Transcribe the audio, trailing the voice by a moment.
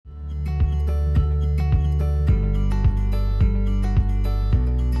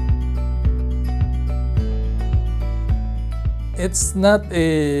It's not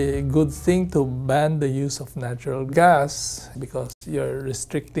a good thing to ban the use of natural gas because you're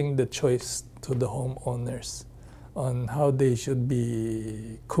restricting the choice to the homeowners on how they should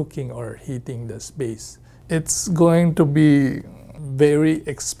be cooking or heating the space. It's going to be very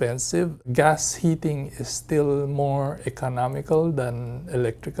expensive. Gas heating is still more economical than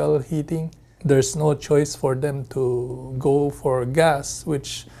electrical heating. There's no choice for them to go for gas,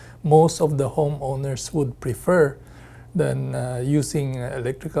 which most of the homeowners would prefer than using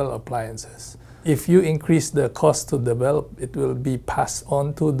electrical appliances. If you increase the cost to develop, it will be passed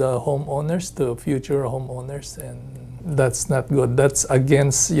on to the homeowners, to future homeowners, and that's not good. That's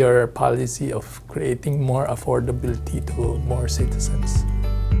against your policy of creating more affordability to more citizens.